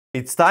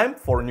It's time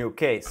for a new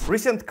case.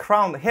 Recent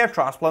crown hair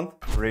transplant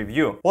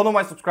review. One of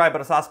my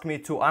subscribers asked me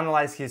to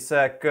analyze his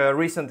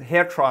recent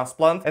hair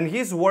transplant, and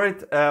he's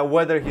worried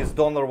whether his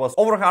donor was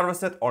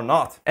overharvested or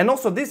not. And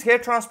also, this hair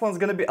transplant is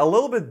gonna be a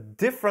little bit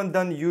different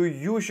than you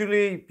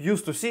usually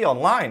used to see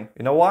online.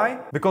 You know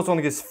why? Because on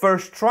his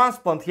first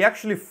transplant, he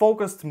actually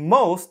focused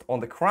most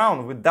on the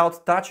crown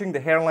without touching the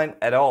hairline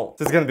at all.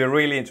 So it's gonna be a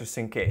really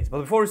interesting case.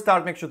 But before we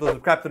start, make sure to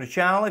subscribe to the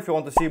channel if you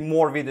want to see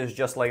more videos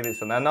just like this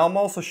one. And I'm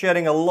also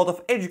sharing a lot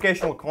of educational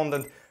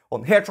content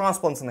on hair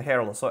transplants and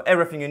hair loss, so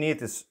everything you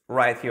need is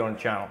right here on the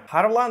channel.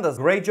 Rolandas,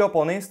 great job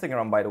on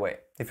Instagram, by the way.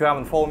 If you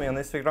haven't followed me on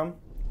Instagram,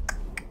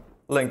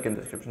 link in the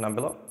description down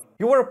below.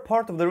 You were a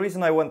part of the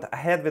reason I went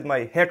ahead with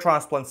my hair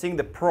transplant, seeing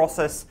the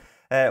process,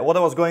 what I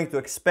was going to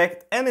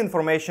expect, and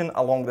information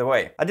along the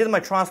way. I did my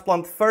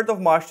transplant 3rd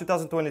of March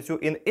 2022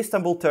 in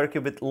Istanbul, Turkey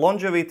with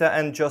Longevita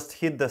and just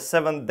hit the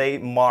 7-day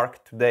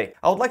mark today.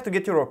 I would like to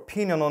get your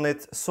opinion on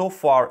it so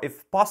far,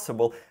 if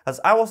possible, as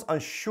I was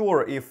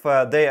unsure if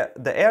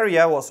the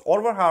area was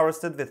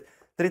overharvested with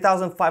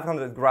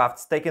 3,500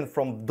 grafts taken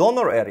from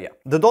donor area.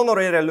 The donor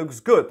area looks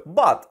good,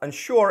 but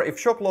unsure if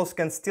shock loss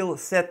can still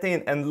set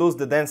in and lose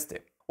the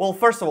density. Well,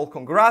 first of all,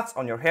 congrats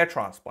on your hair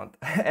transplant.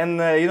 And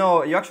you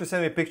know, you actually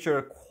sent me a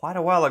picture quite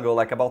a while ago,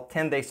 like about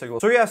 10 days ago.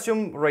 So you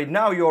assume right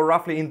now you're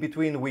roughly in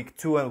between week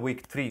 2 and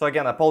week 3. So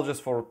again, apologies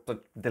for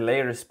the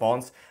delay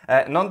response.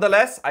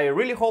 Nonetheless, I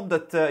really hope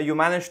that you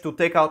managed to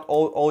take out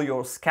all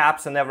your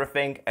scabs and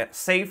everything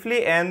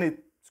safely, and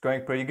it's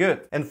going pretty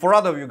good. And for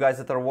other of you guys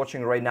that are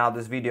watching right now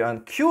this video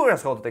and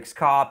curious how to take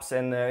scabs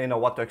and you know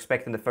what to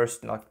expect in the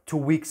first 2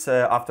 weeks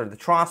after the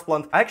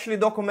transplant, I actually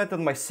documented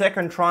my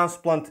second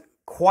transplant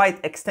quite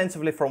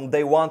extensively from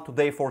day 1 to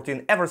day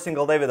 14 every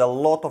single day with a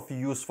lot of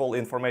useful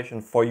information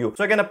for you.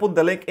 So I'm gonna put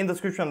the link in the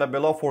description down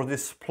below for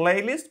this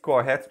playlist. Go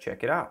ahead,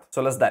 check it out.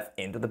 So let's dive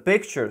into the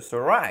pictures.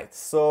 Alright,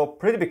 so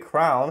pretty big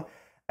crown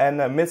and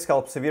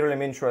mid-scalp severely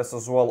miniaturized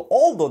as well,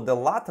 although the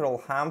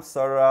lateral hams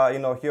are, you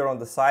know, here on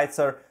the sides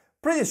are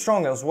pretty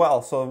strong as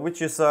well, so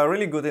which is a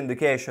really good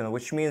indication,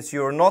 which means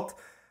you're not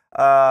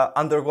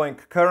undergoing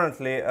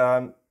currently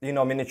you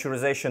know,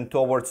 miniaturization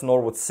towards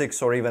Norwood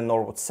 6 or even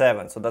Norwood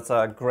 7, so that's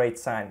a great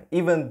sign.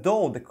 Even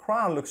though the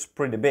crown looks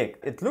pretty big,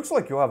 it looks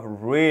like you have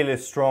really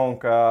strong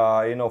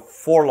you know,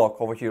 forelock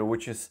over here,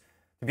 which is,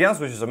 to be honest,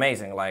 which is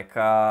amazing. Like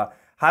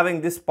having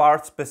this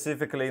part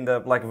specifically in the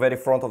very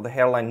front of the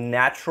hairline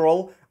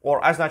natural,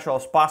 or as natural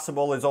as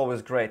possible, is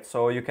always great.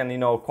 So you can, you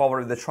know,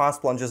 cover the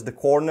transplant just the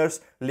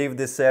corners, leave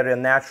this area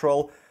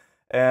natural,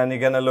 and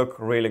you're gonna look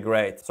really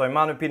great. So in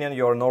my opinion,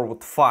 you're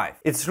Norwood 5.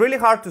 It's really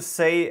hard to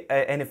say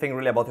anything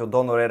really about your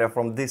donor area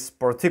from this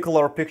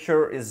particular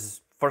picture.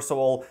 Is first of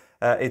all,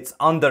 it's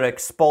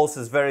underexposed,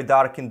 it's very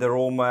dark in the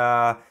room,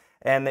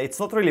 and it's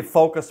not really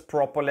focused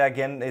properly.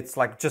 Again, it's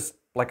like just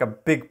like a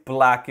big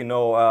black, you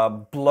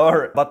know,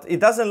 blur. But it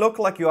doesn't look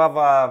like you have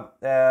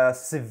a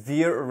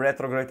severe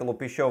retrograde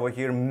alopecia over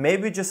here.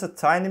 Maybe just a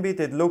tiny bit.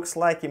 It looks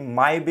like it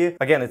might be.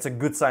 Again, it's a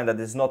good sign that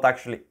it's not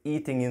actually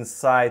eating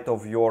inside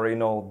of your, you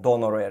know,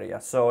 donor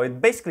area. So it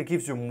basically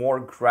gives you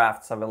more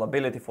grafts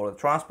availability for the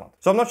transplant.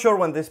 So I'm not sure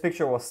when this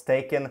picture was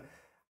taken.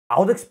 I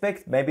would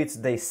expect maybe it's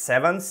day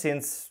 7,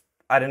 since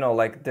I don't know,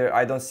 like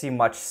I don't see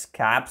much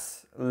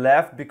scabs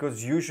left,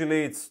 because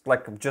usually it's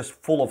like just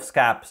full of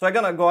scabs. So I'm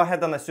gonna go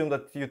ahead and assume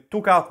that you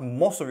took out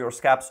most of your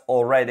scabs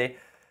already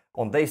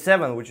on day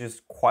 7, which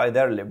is quite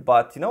early.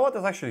 But you know what?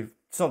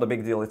 It's not a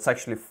big deal. It's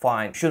actually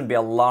fine. You shouldn't be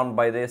alarmed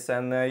by this,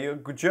 and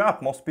good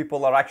job. Most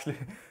people are actually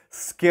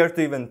scared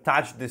to even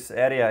touch this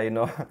area, you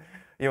know,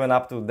 even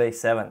up to day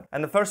 7.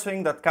 And the first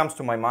thing that comes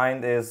to my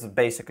mind is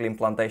basically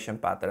implantation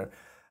pattern.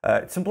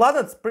 It's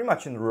implanted pretty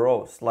much in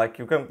rows. Like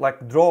you can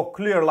like draw a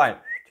clear line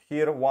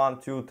here,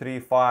 1, 2, 3,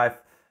 5,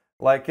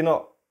 like, you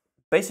know,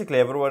 basically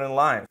everywhere in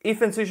line.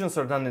 If incisions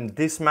are done in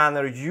this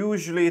manner,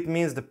 usually it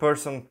means the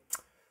person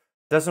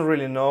doesn't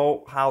really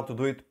know how to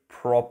do it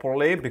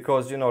properly,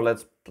 because, you know,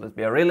 let's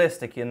be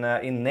realistic.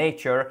 In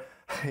nature,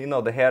 you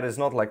know, the hair is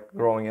not like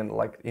growing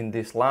in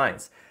these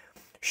lines.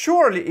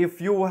 Surely,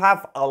 if you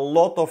have a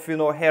lot of, you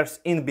know, hairs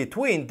in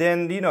between,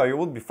 then, you know, you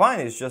would be fine.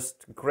 It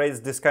just creates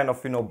this kind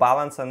of, you know,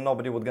 balance, and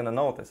nobody would gonna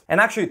notice. And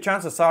actually,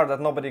 chances are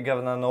that nobody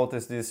gonna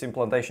notice this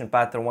implantation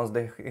pattern once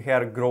the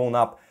hair grown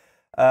up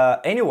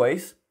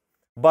anyways.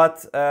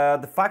 But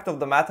the fact of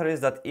the matter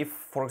is that if,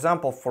 for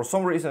example, for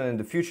some reason in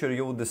the future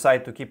you would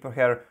decide to keep your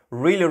hair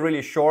really,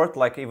 really short,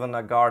 like even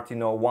a guard, you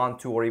know, 1,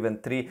 2, or even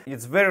 3,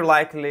 it's very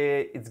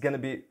likely it's gonna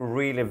be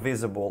really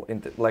visible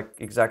into like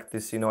exact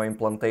this, you know,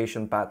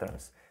 implantation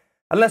patterns.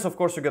 Unless, of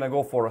course, you're gonna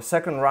go for a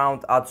second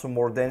round, add some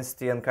more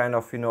density and kind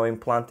of, you know,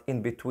 implant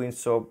in between,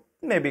 so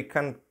maybe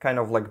can kind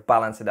of like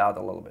balance it out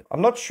a little bit.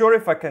 I'm not sure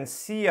if I can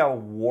see a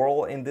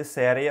whorl in this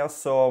area,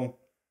 so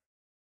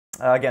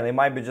again, it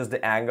might be just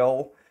the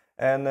angle.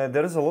 And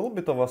there is a little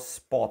bit of a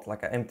spot,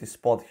 like an empty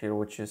spot here,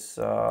 which is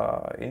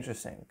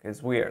interesting.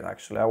 It's weird,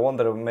 actually. I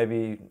wonder if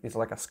maybe it's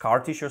like a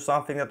scar tissue or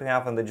something that we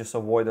have and they just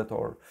avoid it,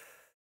 or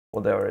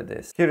whatever it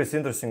is. Here it's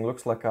interesting,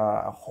 looks like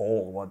a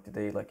hole. What did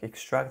they like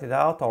extract it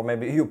out, or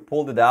maybe you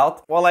pulled it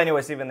out? Well,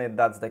 anyways, even if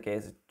that's the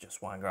case, it's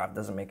just one graft,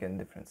 doesn't make any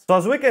difference. So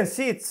as we can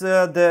see, it's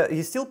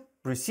he's still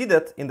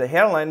receded in the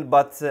hairline,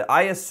 but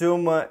I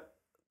assume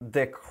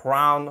the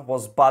crown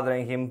was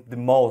bothering him the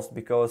most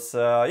because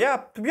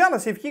yeah, to be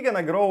honest, if he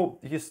gonna grow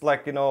his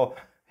like, you know,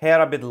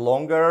 hair a bit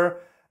longer,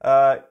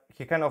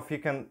 he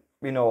can,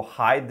 you know,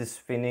 hide this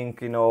thinning,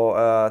 you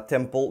know,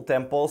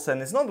 temples,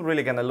 and it's not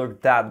really gonna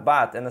look that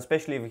bad. And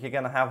especially if you're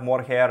gonna have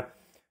more hair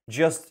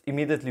just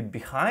immediately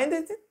behind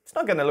it, it's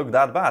not gonna look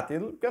that bad.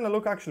 It's gonna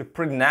look actually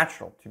pretty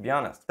natural, to be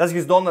honest. That's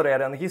his donor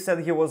area, and he said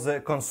he was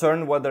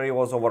concerned whether he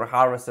was over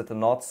harvested or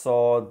not.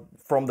 So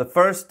from the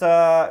first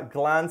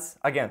glance,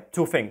 again,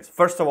 two things.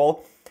 First of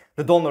all,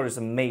 the donor is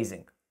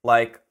amazing.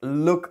 Like,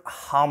 look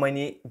how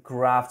many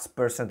grafts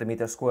per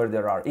centimeter square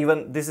there are.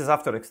 Even this is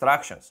after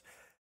extractions.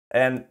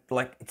 And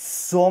like, it's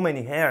so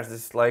many hairs.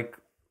 It's like,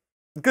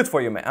 good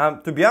for you,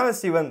 man. To be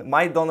honest, even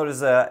my donor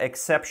is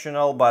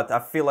exceptional, but I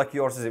feel like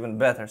yours is even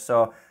better.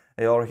 So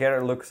your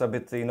hair looks a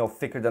bit, you know,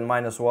 thicker than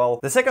mine as well.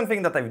 The second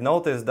thing that I've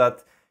noticed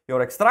that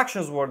your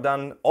extractions were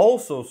done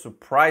also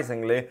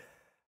surprisingly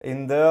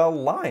in the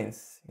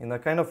lines, in a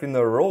kind of in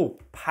a row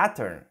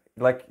pattern.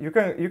 Like you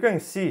can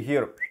see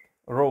here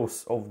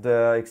rows of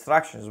the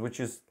extractions, which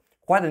is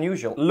quite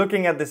unusual.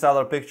 Looking at this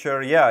other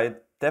picture, yeah,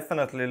 it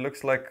definitely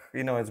looks like,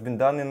 you know, it's been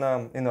done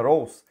in a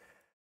rows,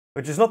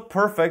 which is not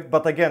perfect.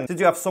 But again, since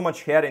you have so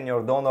much hair in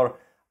your donor,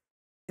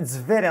 it's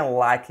very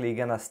unlikely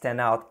gonna stand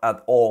out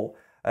at all,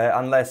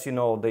 unless, you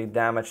know, they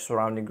damage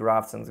surrounding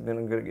grafts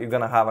and you're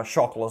gonna have a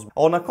shock loss.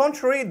 On the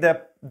contrary,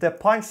 the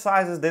punch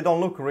sizes, they don't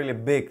look really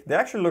big. They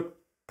actually look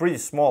pretty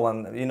small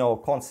and, you know,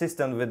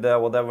 consistent with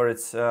whatever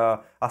it's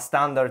a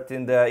standard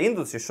in the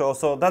industry.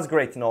 So that's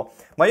great, you know.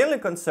 My only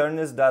concern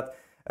is that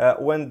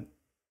when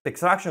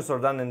extractions are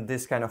done in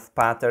this kind of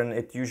pattern,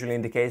 it usually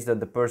indicates that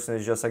the person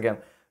is just, again,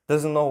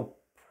 doesn't know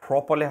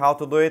properly how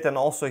to do it, and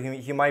also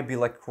he might be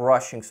like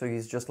rushing, so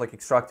he's just like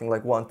extracting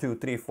like 1, 2,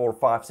 3, 4,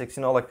 5, 6,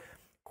 you know, like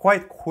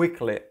quite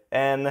quickly.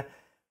 And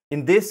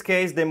in this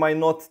case, they might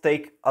not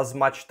take as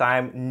much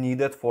time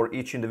needed for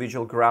each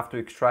individual graft to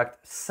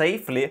extract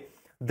safely.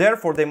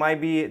 Therefore, they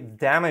might be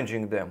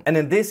damaging them. And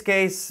in this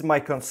case, my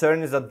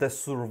concern is that the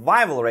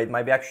survival rate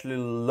might be actually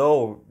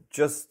low,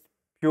 just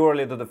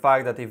purely to the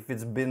fact that if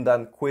it's been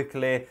done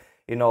quickly,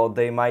 you know,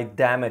 they might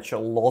damage a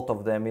lot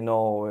of them, you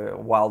know,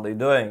 while they're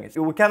doing it.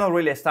 We cannot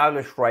really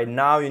establish right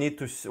now. You need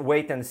to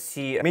wait and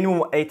see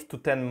minimum 8 to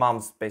 10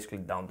 months basically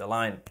down the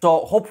line. So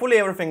hopefully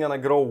everything gonna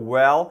grow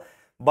well.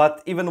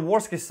 But even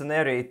worst case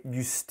scenario,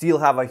 you still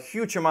have a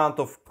huge amount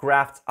of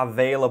grafts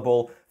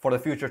available for the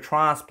future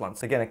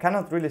transplants. Again, I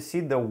cannot really see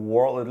the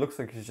whorl. It looks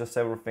like it's just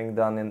everything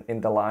done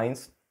in the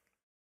lines.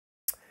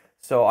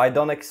 So I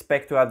don't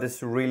expect to have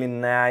this really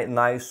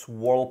nice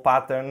whorl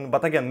pattern.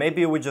 But again,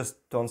 maybe we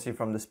just don't see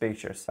from these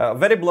pictures.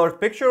 Very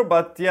blurred picture,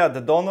 but yeah,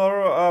 the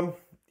donor,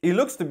 it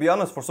looks, to be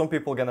honest, for some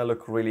people gonna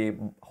look really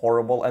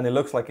horrible, and it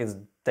looks like it's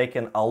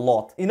taken a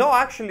lot. You know,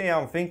 actually,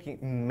 I'm thinking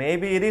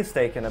maybe it is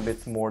taken a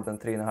bit more than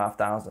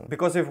 3,500.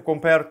 Because if you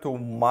compare to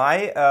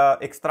my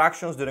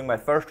extractions during my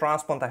first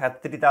transplant, I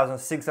had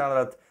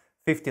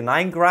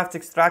 3,659 grafts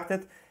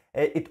extracted.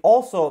 It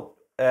also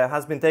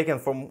has been taken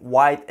from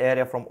wide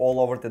area, from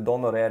all over the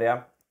donor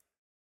area.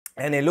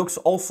 And it looks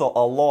also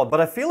a lot. But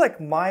I feel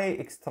like my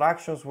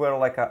extractions were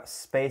like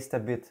spaced a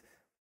bit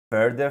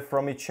further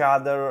from each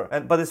other,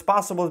 but it's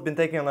possible it's been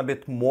taken a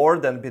bit more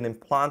than been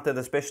implanted,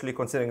 especially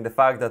considering the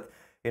fact that,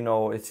 you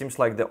know, it seems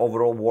like the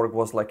overall work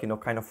was like, you know,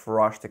 kind of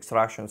rushed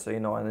extractions, you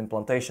know, and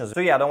implantations.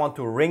 So yeah, I don't want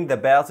to ring the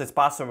bells. It's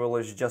possible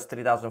it's just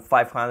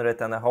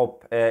 3,500, and I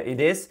hope it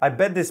is. I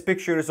bet this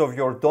picture is of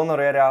your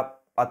donor area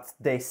at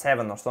day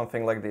 7 or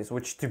something like this,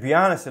 which, to be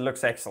honest, it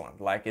looks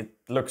excellent. Like, it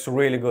looks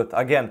really good.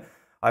 Again,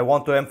 I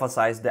want to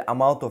emphasize the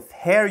amount of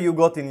hair you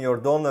got in your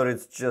donor.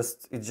 It's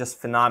just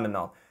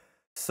phenomenal.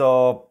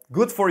 So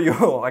good for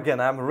you.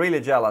 Again, I'm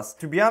really jealous.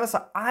 To be honest,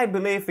 I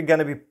believe it's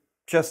gonna be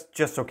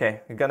just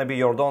okay. It's gonna be,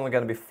 your donor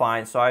gonna be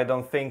fine. So I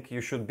don't think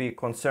you should be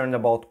concerned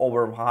about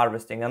over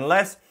harvesting,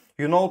 unless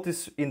you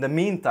notice in the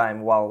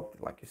meantime, while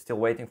like you're still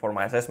waiting for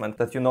my assessment,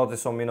 that you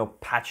notice some, you know,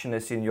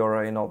 patchiness in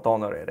your, you know,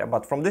 donor area.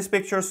 But from this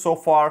picture so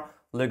far,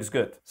 looks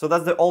good. So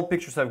that's the old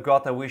pictures I've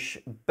got. I wish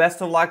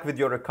best of luck with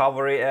your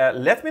recovery.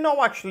 Let me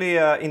know actually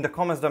in the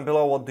comments down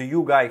below, what do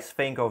you guys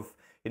think of,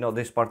 you know,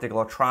 this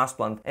particular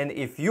transplant. And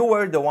if you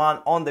were the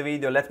one on the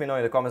video, let me know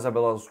in the comments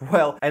below as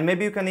well. And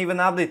maybe you can even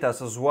update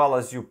us as well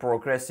as you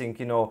progressing,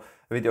 you know,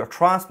 with your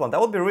transplant. I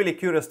would be really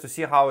curious to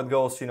see how it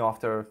goes, you know,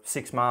 after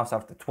 6 months,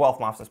 after 12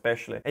 months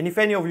especially. And if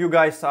any of you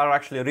guys are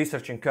actually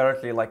researching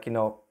currently, like, you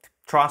know,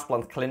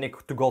 transplant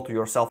clinic to go to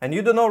yourself, and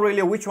you don't know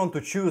really which one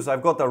to choose,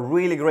 I've got a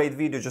really great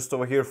video just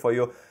over here for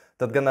you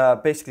that's gonna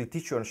basically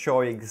teach you and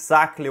show you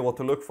exactly what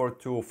to look for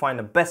to find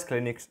the best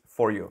clinics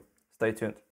for you. Stay tuned.